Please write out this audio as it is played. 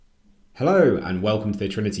Hello and welcome to the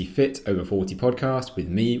Trinity Fit Over 40 podcast with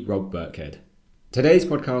me, Rob Burkhead. Today's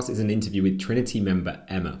podcast is an interview with Trinity member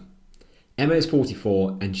Emma. Emma is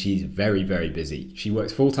 44 and she's very, very busy. She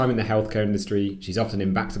works full-time in the healthcare industry, she's often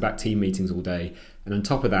in back-to-back team meetings all day, and on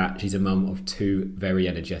top of that, she's a mum of two very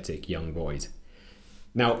energetic young boys.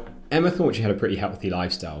 Now, Emma thought she had a pretty healthy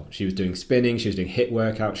lifestyle. She was doing spinning, she was doing HIIT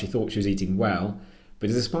workouts, she thought she was eating well, but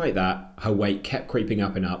despite that, her weight kept creeping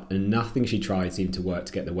up, and nothing she tried seemed to work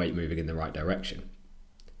to get the weight moving in the right direction.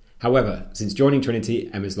 However, since joining Trinity,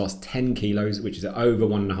 Emma's lost 10 kilos, which is over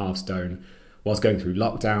 1.5 stone, whilst going through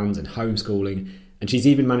lockdowns and homeschooling, and she's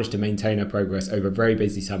even managed to maintain her progress over a very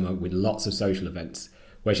busy summer with lots of social events,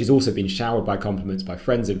 where she's also been showered by compliments by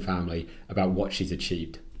friends and family about what she's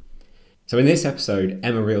achieved. So in this episode,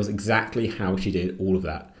 Emma reveals exactly how she did all of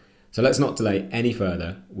that. So let's not delay any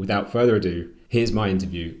further. Without further ado, here's my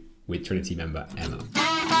interview with Trinity member Emma.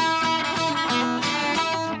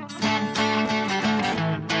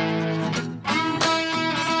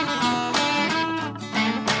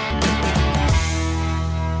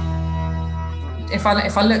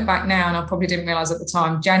 If I look back now, and I probably didn't realise at the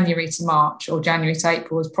time, January to March or January to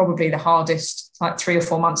April was probably the hardest, 3 or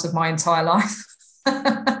 4 months of my entire life.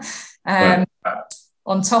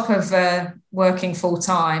 On top of working full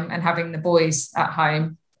time and having the boys at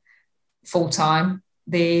home full time,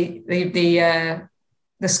 the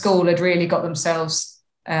school had really got themselves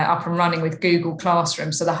up and running with Google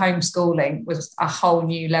Classroom. So the homeschooling was a whole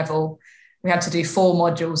new level. We had to do 4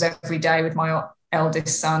 modules every day with my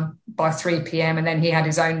eldest son by 3 p.m. and then he had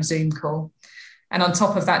his own Zoom call. And on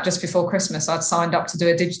top of that, just before Christmas, I'd signed up to do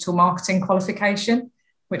a digital marketing qualification,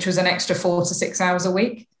 which was an extra 4 to 6 hours a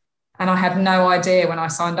week. And I had no idea when I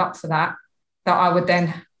signed up for that I would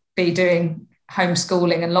then be doing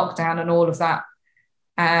homeschooling and lockdown and all of that.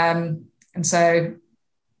 And so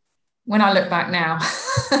when I look back now,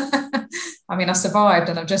 I mean, I survived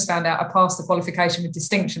and I've just found out I passed the qualification with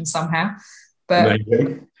distinction somehow. But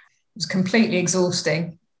Amazing. It was completely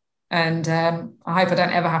exhausting. And I hope I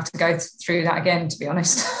don't ever have to go through that again, to be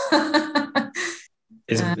honest.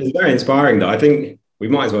 It's very inspiring, though. I think we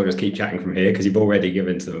might as well just keep chatting from here because you've already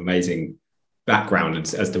given some amazing background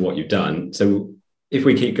as to what you've done. So if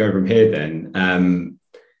we keep going from here then,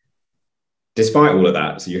 despite all of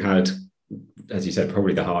that, so you had, as you said,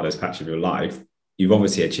 probably the hardest patch of your life. You've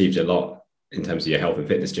obviously achieved a lot in terms of your health and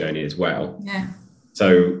fitness journey as well. Yeah.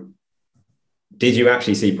 So did you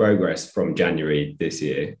actually see progress from January this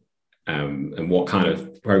year? And what kind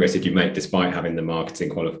of progress did you make despite having the marketing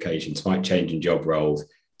qualification, despite changing job roles,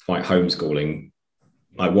 despite homeschooling?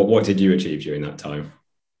 Like what did you achieve during that time?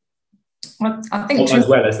 Well, I think as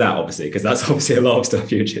well as that, obviously, because that's obviously a lot of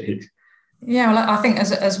stuff you achieved. Yeah, well, I think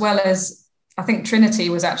as well as I think Trinity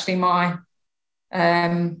was actually my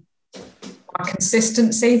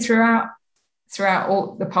consistency throughout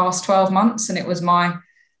all the past 12 months, and it was my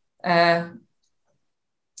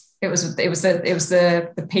it was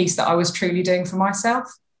the piece that I was truly doing for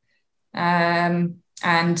myself.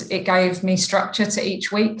 And it gave me structure to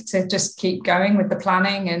each week to just keep going with the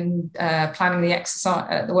planning and planning the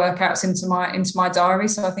exercise, the workouts into my diary.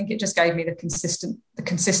 So I think it just gave me the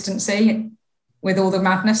consistency with all the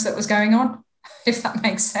madness that was going on, if that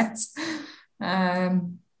makes sense. Yeah,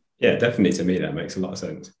 definitely. To me, that makes a lot of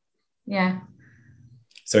sense. Yeah.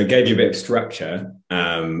 So it gave you a bit of structure,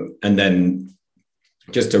 and then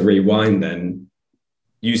just to rewind, then.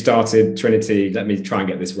 You started Trinity, let me try and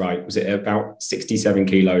get this right. Was it about 67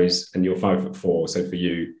 kilos and you're 5'4"? So for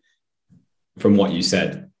you, from what you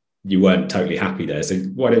said, you weren't totally happy there. So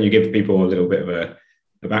why don't you give people a little bit of a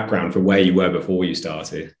background for where you were before you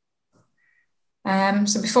started?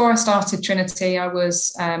 So before I started Trinity, I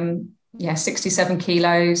was 67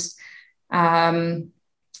 kilos. I'm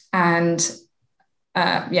age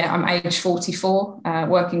 44,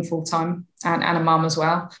 working full time and a mum as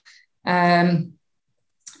well.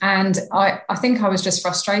 And I think I was just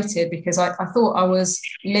frustrated because I thought I was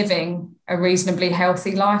living a reasonably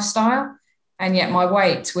healthy lifestyle, and yet my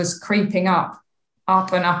weight was creeping up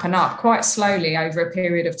and up and up quite slowly over a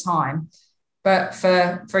period of time. But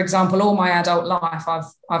for example, all my adult life,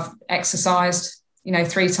 I've exercised,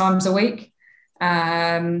 3 times a week.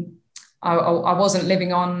 I wasn't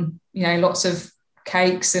living on, lots of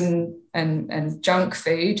cakes and junk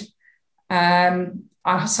food.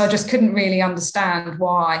 So I just couldn't really understand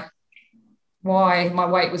why my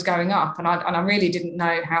weight was going up, and I really didn't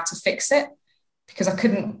know how to fix it because I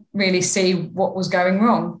couldn't really see what was going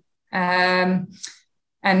wrong.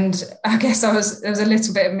 And I guess there was a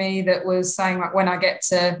little bit of me that was saying, like, when I get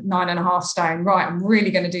to 9.5 stone, right, I'm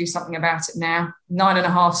really going to do something about it now.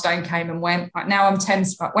 9.5 stone came and went. Right, now I'm 10.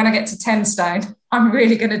 When I get to 10 stone, I'm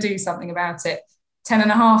really going to do something about it.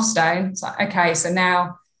 10.5 stone. It's like, okay, so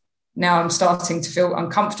now I'm starting to feel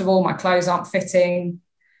uncomfortable. My clothes aren't fitting.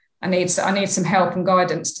 I need some help and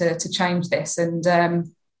guidance to change this. And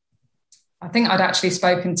I think I'd actually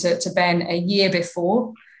spoken to Ben a year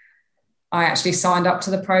before I actually signed up to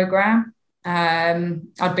the program.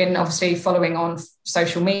 I'd been obviously following on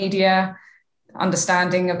social media,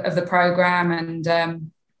 understanding of the program, and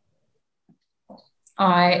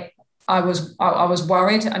I was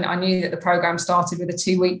worried, and I knew that the program started with a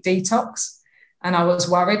 2-week detox, and I was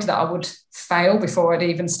worried that I would fail before I'd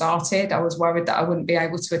even started. I was worried that I wouldn't be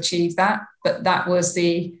able to achieve that, but that was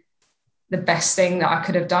the best thing that I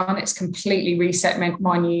could have done. It's completely reset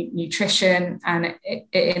my nutrition, and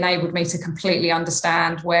it enabled me to completely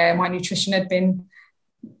understand where my nutrition had been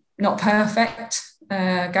not perfect,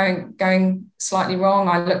 going slightly wrong.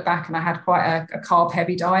 I look back and I had quite a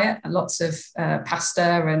carb-heavy diet, and lots of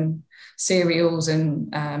pasta and cereals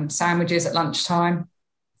and sandwiches at lunchtime.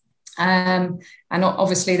 And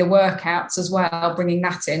obviously the workouts as well, bringing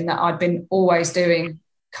that in, that I'd been always doing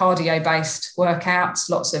cardio-based workouts,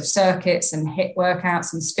 lots of circuits and HIIT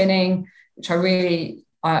workouts and spinning, which I really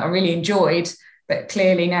enjoyed. But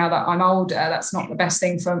clearly now that I'm older, that's not the best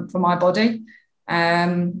thing for my body.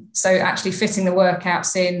 So actually fitting the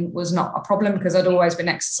workouts in was not a problem because I'd always been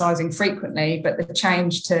exercising frequently, but the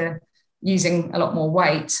change to using a lot more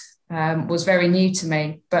weight was very new to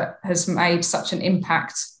me, but has made such an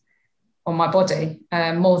impact on my body,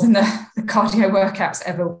 more than the cardio workouts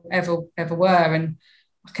ever were. And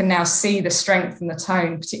I can now see the strength and the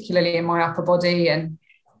tone, particularly in my upper body. And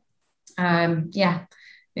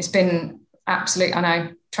it's been absolute, I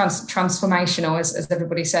know, transformational, as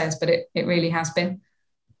everybody says, but it really has been.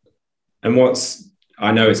 And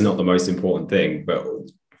I know it's not the most important thing, but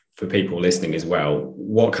for people listening as well,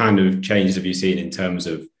 what kind of changes have you seen in terms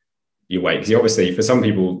of your weight? Because obviously for some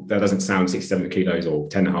people that doesn't sound 67 kilos or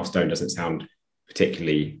 10.5 stone doesn't sound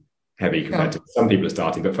particularly heavy compared to some people are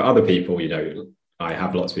starting, but for other people, I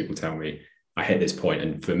have lots of people tell me I hit this point,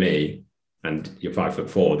 and for me, and you're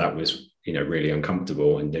 5'4", that was really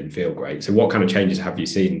uncomfortable and didn't feel great. So what kind of changes have you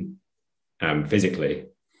seen physically?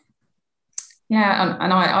 Yeah,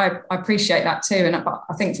 and I appreciate that too. And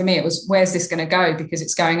I think for me it was, where's this going to go? Because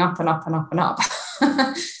it's going up and up and up and up.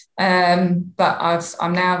 But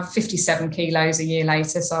I'm now 57 kilos a year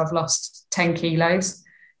later, so I've lost 10 kilos,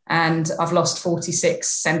 and I've lost 46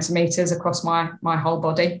 centimeters across my whole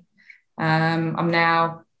body. I'm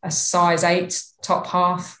now a size 8 top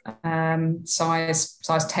half, size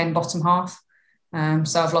 10 bottom half.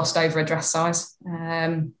 So I've lost over a dress size,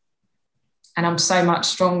 and I'm so much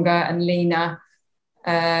stronger and leaner.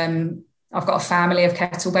 I've got a family of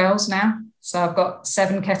kettlebells now, so I've got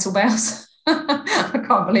 7 kettlebells. I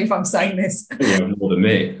can't believe I'm saying this. Yeah, more than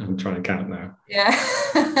me. I'm trying to count now.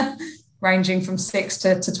 Yeah. Ranging from 6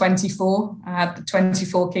 to 24. I had the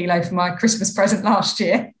 24 kilo for my Christmas present last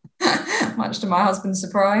year, much to my husband's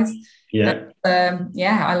surprise. Yeah. But,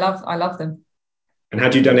 I love them. And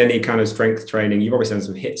had you done any kind of strength training? You've obviously done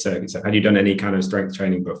some HIIT circuits. Had you done any kind of strength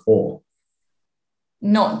training before?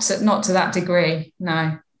 Not to that degree.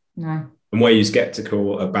 No. And were you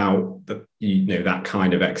skeptical about that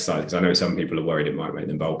kind of exercise? Because I know some people are worried it might make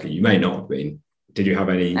them bulky. You may not have been. Did you have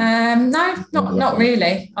any? No, not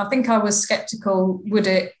really. I think I was skeptical. Would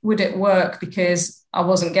it work? Because I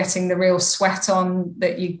wasn't getting the real sweat on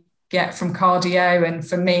that you get from cardio. And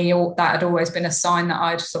for me, that had always been a sign that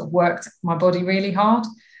I'd sort of worked my body really hard.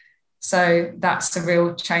 So that's a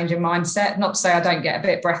real change in mindset. Not to say I don't get a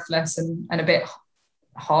bit breathless and a bit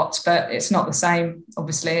hot, but it's not the same,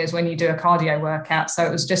 obviously, as when you do a cardio workout. So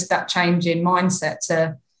it was just that change in mindset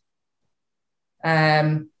to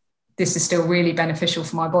this is still really beneficial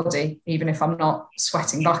for my body, even if I'm not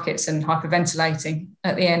sweating buckets and hyperventilating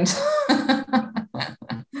at the end.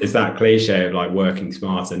 It's that cliche of like working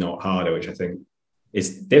smarter, not harder, which I think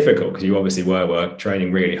is difficult because you obviously were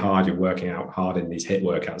training really hard. You're working out hard in these HIIT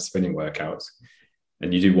workouts, spinning workouts,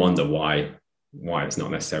 and you do wonder why it's not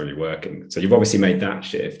necessarily working. So you've obviously made that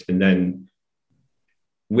shift, and then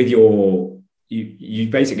with you've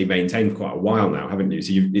basically maintained for quite a while now, haven't you?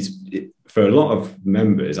 So for a lot of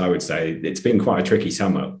members, I would say it's been quite a tricky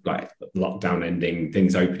summer, like lockdown ending,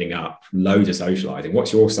 things opening up, loads of socializing.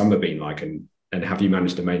 What's your summer been like, and have you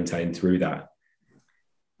managed to maintain through that?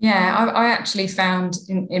 Yeah, I actually found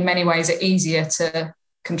in many ways it easier to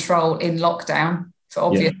control in lockdown for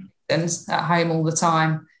obvious reasons, at home all the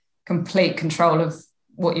time, complete control of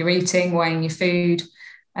what you're eating, weighing your food.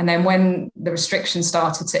 And then when the restrictions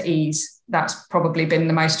started to ease, that's probably been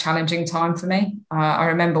the most challenging time for me. I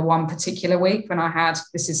remember one particular week when I had,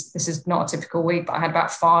 this is not a typical week, but I had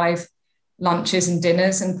about 5 lunches and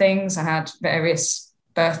dinners and things. I had various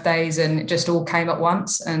birthdays and it just all came at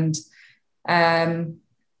once. And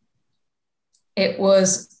it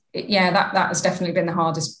was, that has definitely been the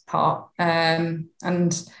hardest part. And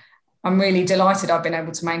I'm really delighted I've been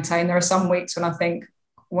able to maintain. There are some weeks when I think,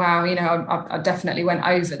 wow, I definitely went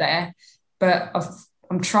over there, but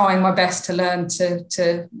I'm trying my best to learn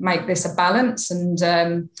to make this a balance.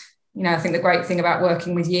 And, I think the great thing about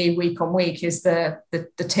working with you week on week is the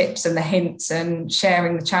tips and the hints and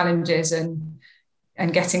sharing the challenges and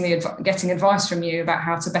getting advice from you about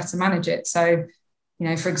how to better manage it. So,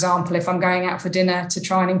 for example, if I'm going out for dinner to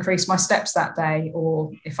try and increase my steps that day,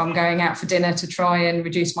 or if I'm going out for dinner to try and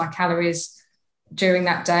reduce my calories during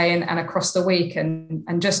that day and across the week,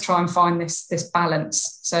 and just try and find this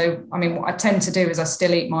balance. So, what I tend to do is I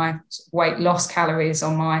still eat my weight loss calories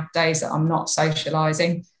on my days that I'm not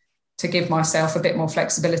socialising, to give myself a bit more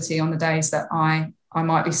flexibility on the days that I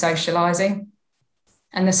might be socialising.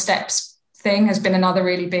 And the steps thing has been another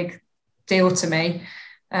really big deal to me.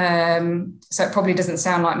 So it probably doesn't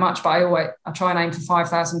sound like much, but I try and aim for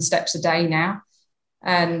 5,000 steps a day now.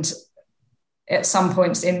 And at some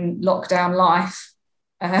points in lockdown life,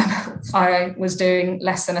 I was doing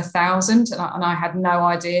less than 1,000, and I had no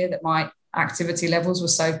idea that my activity levels were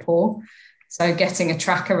so poor. So getting a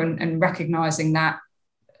tracker and recognizing that,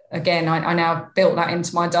 again, I now built that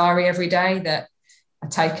into my diary every day, that I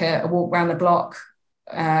take a walk around the block.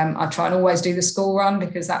 I try and always do the school run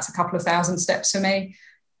because that's a couple of thousand steps for me.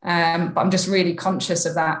 But I'm just really conscious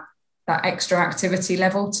of that extra activity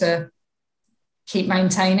level to keep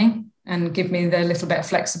maintaining and give me the little bit of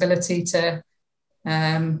flexibility to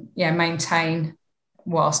maintain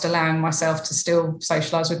whilst allowing myself to still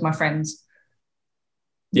socialise with my friends.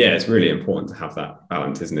 Yeah, it's really important to have that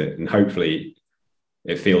balance, isn't it? And hopefully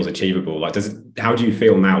it feels achievable. Like, how do you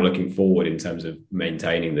feel now looking forward in terms of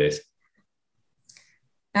maintaining this?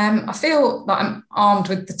 I feel that I'm armed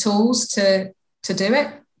with the tools to do it.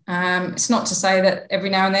 It's not to say that every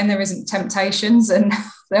now and then there isn't temptations and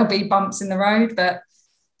there'll be bumps in the road, but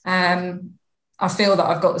I feel that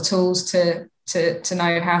I've got the tools to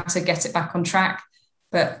know how to get it back on track.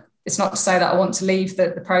 But it's not to say that I want to leave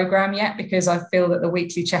the program yet, because I feel that the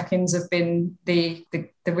weekly check-ins have been the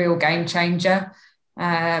real game changer.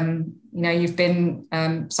 You've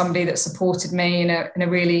been somebody that supported me in a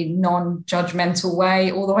really non-judgmental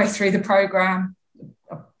way all the way through the program.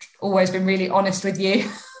 I've always been really honest with you,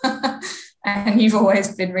 and you've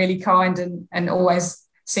always been really kind and always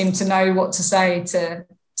seemed to know what to say to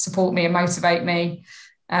support me and motivate me.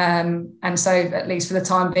 And so, at least for the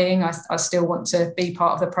time being, I still want to be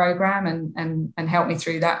part of the program and help me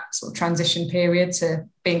through that sort of transition period to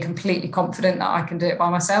being completely confident that I can do it by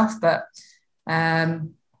myself. But it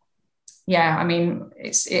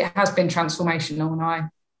has been transformational, and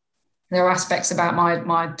there are aspects about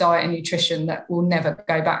my diet and nutrition that will never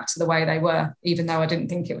go back to the way they were, even though I didn't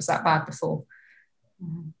think it was that bad before.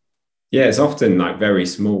 Yeah, it's often like very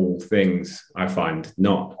small things, I find.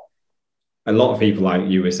 Not a lot of people, like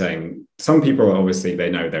you were saying, some people obviously they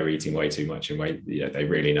know they're eating way too much and they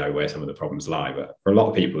really know where some of the problems lie. But for a lot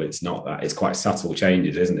of people, it's not that. It's quite subtle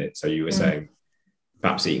changes, isn't it? So you were saying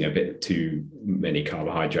perhaps eating a bit too many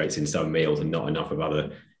carbohydrates in some meals and not enough of other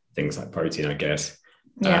things like protein, I guess.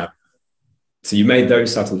 Yeah. So you made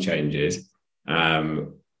those subtle changes.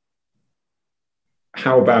 How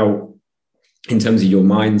about in terms of your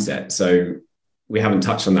mindset? So we haven't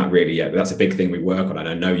touched on that really yet, but that's a big thing we work on. And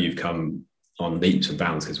I know you've come on leaps and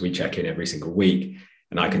bounds because we check in every single week,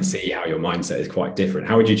 and I can see how your mindset is quite different.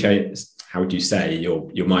 How would you say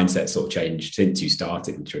your mindset sort of changed since you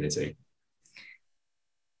started in Trinity?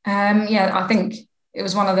 I think it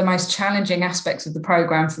was one of the most challenging aspects of the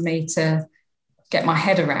program for me to get my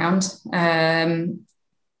head around.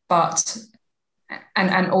 But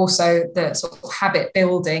also the sort of habit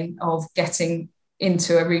building of getting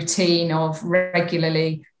into a routine of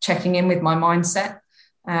regularly checking in with my mindset.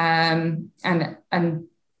 And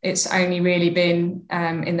it's only really been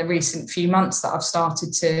in the recent few months that I've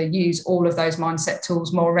started to use all of those mindset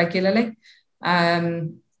tools more regularly.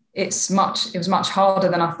 It was much harder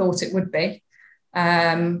than I thought it would be.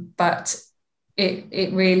 But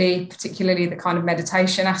it really, particularly the kind of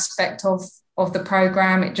meditation aspect of the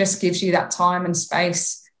program, it just gives you that time and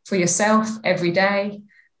space for yourself every day,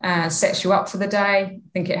 sets you up for the day. I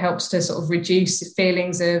think it helps to sort of reduce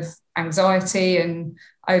feelings of anxiety and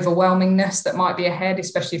overwhelmingness that might be ahead,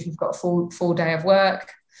 especially if you've got a full day of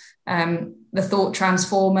work. The thought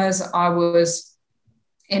transformers, I was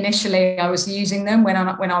initially I was using them when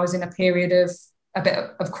I was in a period of a bit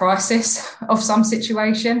of crisis of some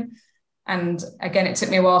situation. And again, it took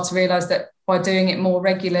me a while to realize that by doing it more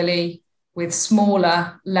regularly with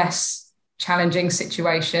smaller, less challenging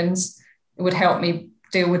situations, it would help me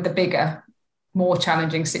deal with the bigger, more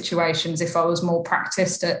challenging situations if I was more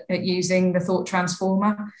practiced at using the thought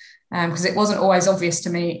transformer. Because it wasn't always obvious to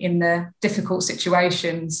me in the difficult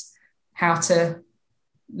situations how to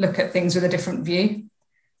look at things with a different view,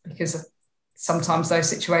 because sometimes those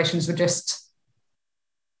situations were just,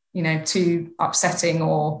 too upsetting,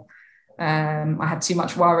 or I had too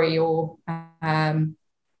much worry, or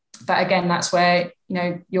but again, that's where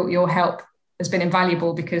your help has been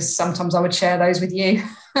invaluable, because sometimes I would share those with you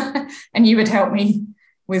and you would help me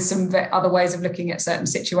with some other ways of looking at certain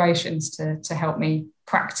situations to help me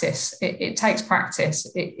practice. It takes practice.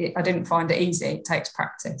 I didn't find it easy. It takes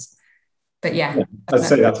practice. But yeah. I'd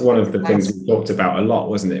say that's one of the things we talked about a lot,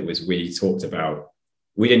 wasn't it?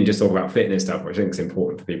 We didn't just talk about fitness stuff, which I think is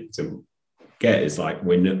important for people to get, is like,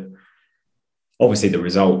 obviously the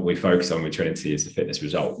result we focus on with Trinity is the fitness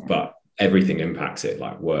result, but everything impacts it,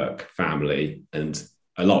 like work, family, and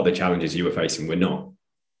a lot of the challenges you were facing were not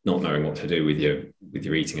knowing what to do with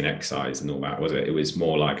your eating and exercise and all that, was it? It was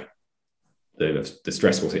more like the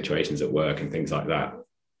stressful situations at work and things like that.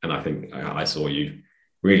 And I think I saw you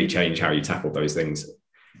really change how you tackled those things.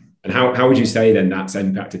 And how would you say then that's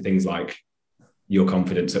impacted things like your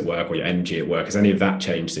confidence at work or your energy at work? Has any of that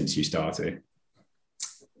changed since you started?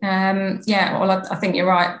 Yeah, well, I think you're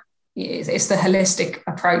right. It's the holistic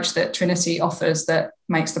approach that Trinity offers that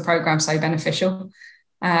makes the program so beneficial.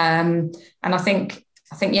 And I think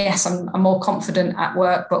yes, I'm more confident at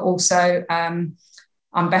work, but also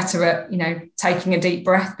I'm better at taking a deep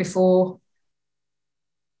breath before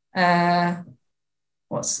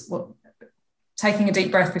taking a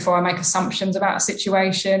deep breath before I make assumptions about a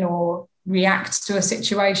situation or react to a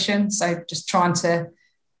situation. So just trying to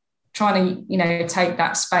take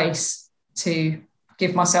that space to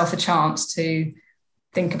give myself a chance to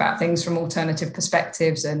think about things from alternative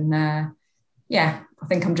perspectives. And I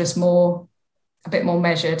think I'm just a bit more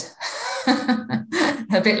measured,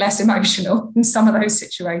 a bit less emotional in some of those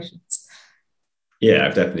situations. Yeah,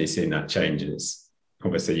 I've definitely seen that change. And it's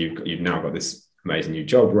obviously you've now got this amazing new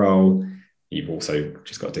job role. You've also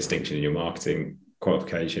just got a distinction in your marketing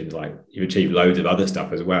qualifications. Like, you've achieved loads of other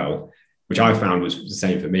stuff as well, which I found was the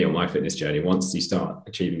same for me on my fitness journey. Once you start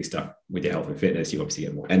achieving stuff with your health and fitness, you obviously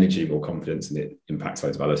get more energy, more confidence, and it impacts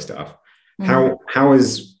loads of other stuff. Mm. How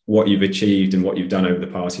has what you've achieved and what you've done over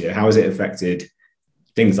the past year, how has it affected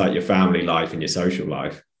things like your family life and your social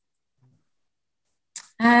life?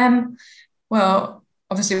 Well,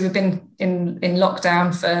 obviously we've been in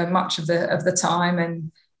lockdown for much of the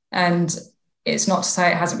time, and it's not to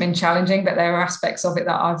say it hasn't been challenging, but there are aspects of it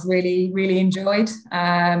that I've really, really enjoyed.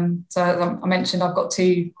 So I mentioned I've got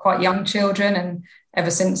two quite young children, and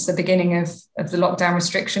ever since the beginning of the lockdown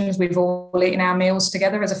restrictions, we've all eaten our meals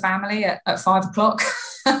together as a family at 5:00,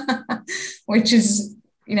 which is,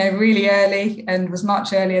 really early, and was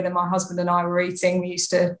much earlier than my husband and I were eating. We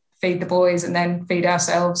used to feed the boys and then feed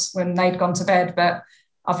ourselves when they'd gone to bed. But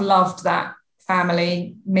I've loved that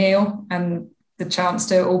family meal and the chance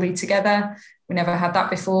to all be together. We never had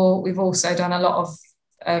that before. We've also done a lot of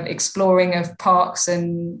exploring of parks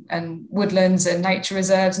and woodlands and nature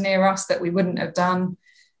reserves near us that we wouldn't have done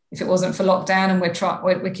if it wasn't for lockdown, and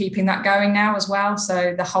we're keeping that going now as well.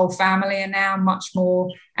 So the whole family are now much more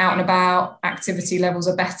out and about. Activity levels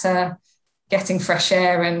are better, getting fresh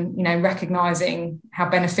air, and recognizing how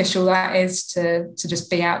beneficial that is to just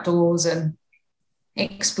be outdoors and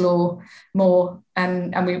explore more.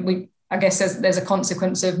 And we I guess there's a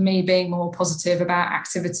consequence of me being more positive about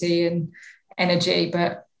activity and energy,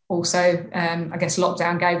 but also I guess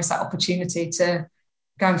lockdown gave us that opportunity to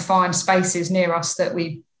go and find spaces near us that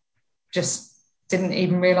we just didn't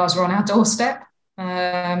even realise were on our doorstep,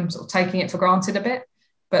 sort of taking it for granted a bit.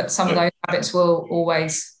 But some of those habits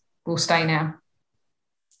will stay now.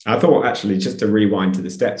 I thought, actually, just to rewind to the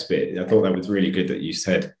steps bit, I thought that was really good that you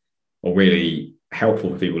said, or really helpful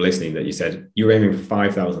for people listening, that you said you're aiming for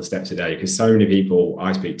 5,000 steps a day, because so many people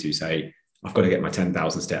I speak to say, I've got to get my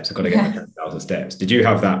 10,000 steps. I've got to get my 10,000 steps. Did you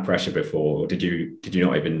have that pressure before, or did you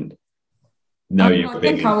not even know you were? I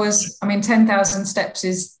think 10,000 steps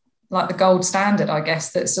is like the gold standard, I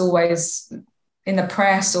guess, that's always in the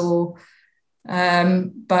press, or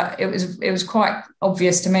but it was quite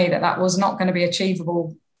obvious to me that was not going to be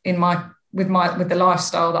achievable with the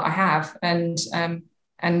lifestyle that I have. And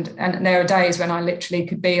there are days when I literally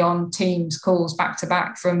could be on Teams calls back to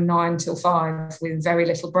back from 9 till 5 with very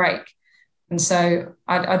little break. And so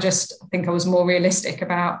I think I was more realistic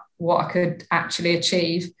about what I could actually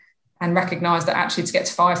achieve, and recognise that actually to get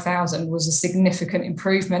to 5,000 was a significant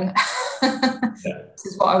improvement. This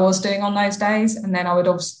is what I was doing on those days. And then I would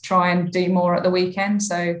obviously try and do more at the weekend.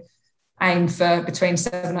 So aim for between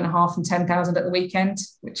 7,500 and 10,000 at the weekend,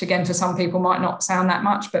 which again, for some people might not sound that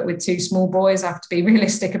much, but with two small boys, I have to be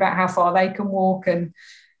realistic about how far they can walk. And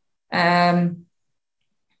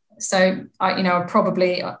so I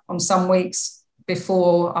probably on some weeks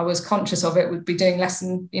before I was conscious of it would be doing less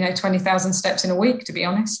than 20,000 steps in a week, to be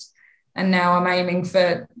honest. And now I'm aiming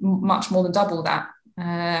for much more than double that.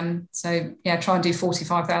 So try and do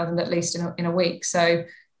 45,000 at least in a week. So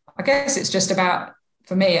I guess it's just about,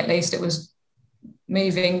 for me at least, it was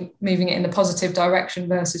moving it in the positive direction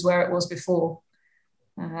versus where it was before,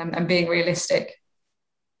 and being realistic.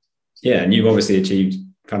 Yeah, and you've obviously achieved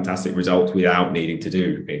fantastic results without needing to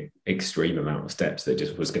do an extreme amount of steps that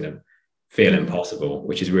just was going to feel impossible,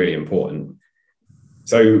 which is really important.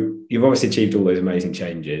 So you've obviously achieved all those amazing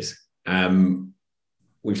changes.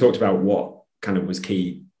 We've talked about what kind of was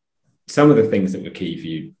key, some of the things that were key for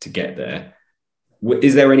you to get there.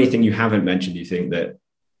 Is there anything you haven't mentioned you think that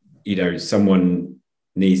someone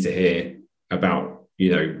needs to hear about?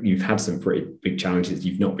 You've had some pretty big challenges,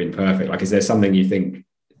 you've not been perfect. Like, is there something you think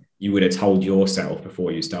you would have told yourself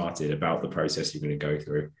before you started about the process you're going to go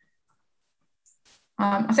through?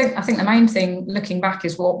 I think the main thing looking back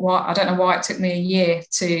is what I don't know why it took me a year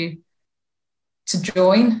to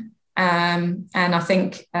join. And I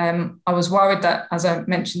think I was worried that, as I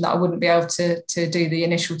mentioned, that I wouldn't be able to do the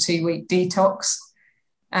initial 2-week detox.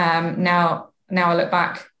 Now I look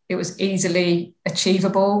back, it was easily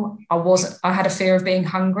achievable. I had a fear of being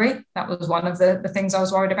hungry. That was one of the things I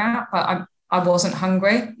was worried about, but I wasn't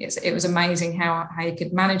hungry. It was amazing how you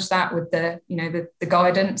could manage that with the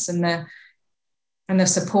guidance and the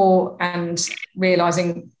support, and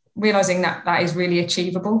realizing that is really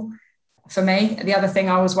achievable for me. The other thing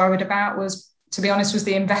I was worried about was, to be honest, was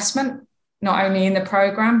the investment, not only in the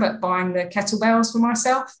program, but buying the kettlebells for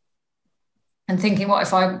myself and thinking, what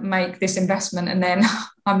if I make this investment and then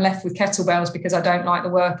I'm left with kettlebells because I don't like the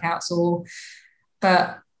workouts?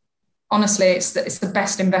 But honestly, it's the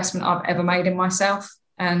best investment I've ever made in myself.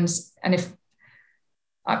 And if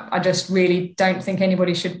I just really don't think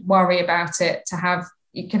anybody should worry about it.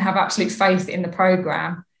 You can have absolute faith in the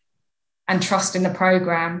program and trust in the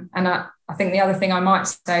program. And I think the other thing I might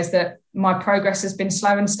say is that my progress has been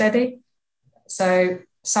slow and steady. So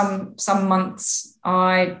some months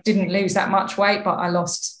I didn't lose that much weight, but I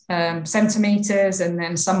lost centimeters, and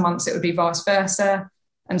then some months it would be vice versa,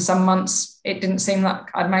 and some months it didn't seem like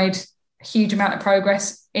I'd made a huge amount of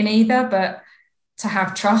progress in either. But to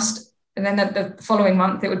have trust, and then the following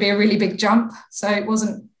month it would be a really big jump. So it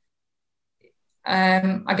wasn't.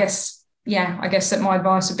 I guess that my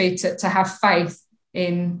advice would be to have faith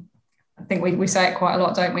in. I think we say it quite a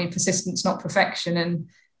lot, don't we? Persistence, not perfection, and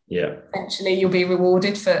eventually you'll be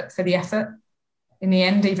rewarded for the effort in the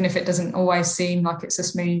end, even if it doesn't always seem like it's a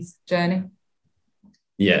smooth journey.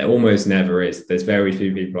 Yeah, it almost never is. There's very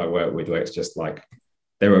few people I work with where it's just like,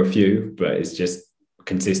 there are a few, but it's just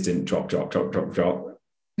consistent drop. Yeah.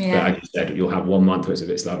 But as you said, you'll have 1 month where it's a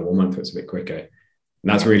bit slower, 1 month where it's a bit quicker. And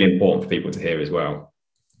that's really important for people to hear as well.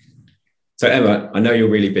 So Emma, I know you're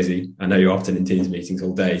really busy. I know you're often in Teams meetings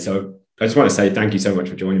all day. So I just want to say thank you so much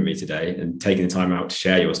for joining me today and taking the time out to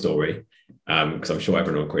share your story, because I'm sure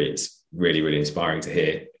everyone will agree it's really, really inspiring to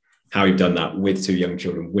hear how you've done that with 2 young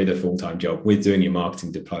children, with a full-time job, with doing your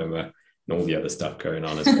marketing diploma and all the other stuff going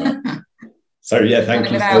on as well. So yeah, thank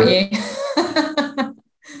you. Without you.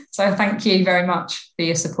 So thank you very much for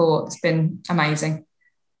your support. It's been amazing.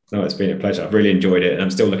 No, it's been a pleasure. I've really enjoyed it, and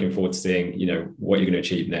I'm still looking forward to seeing, what you're going to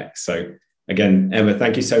achieve next. So again, Emma,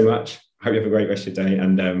 thank you so much. I hope you have a great rest of your day,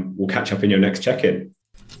 and we'll catch up in your next check-in.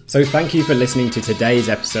 So thank you for listening to today's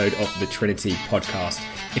episode of the Trinity podcast.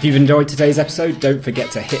 If you've enjoyed today's episode, don't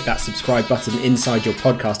forget to hit that subscribe button inside your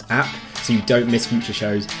podcast app so you don't miss future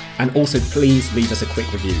shows. And also please leave us a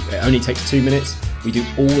quick review. It only takes 2 minutes. We do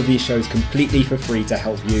all of these shows completely for free to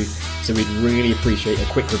help you. So we'd really appreciate a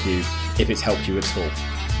quick review if it's helped you at all.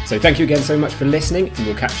 So thank you again so much for listening, and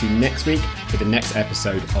we'll catch you next week with the next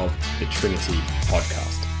episode of the Trinity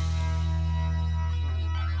podcast.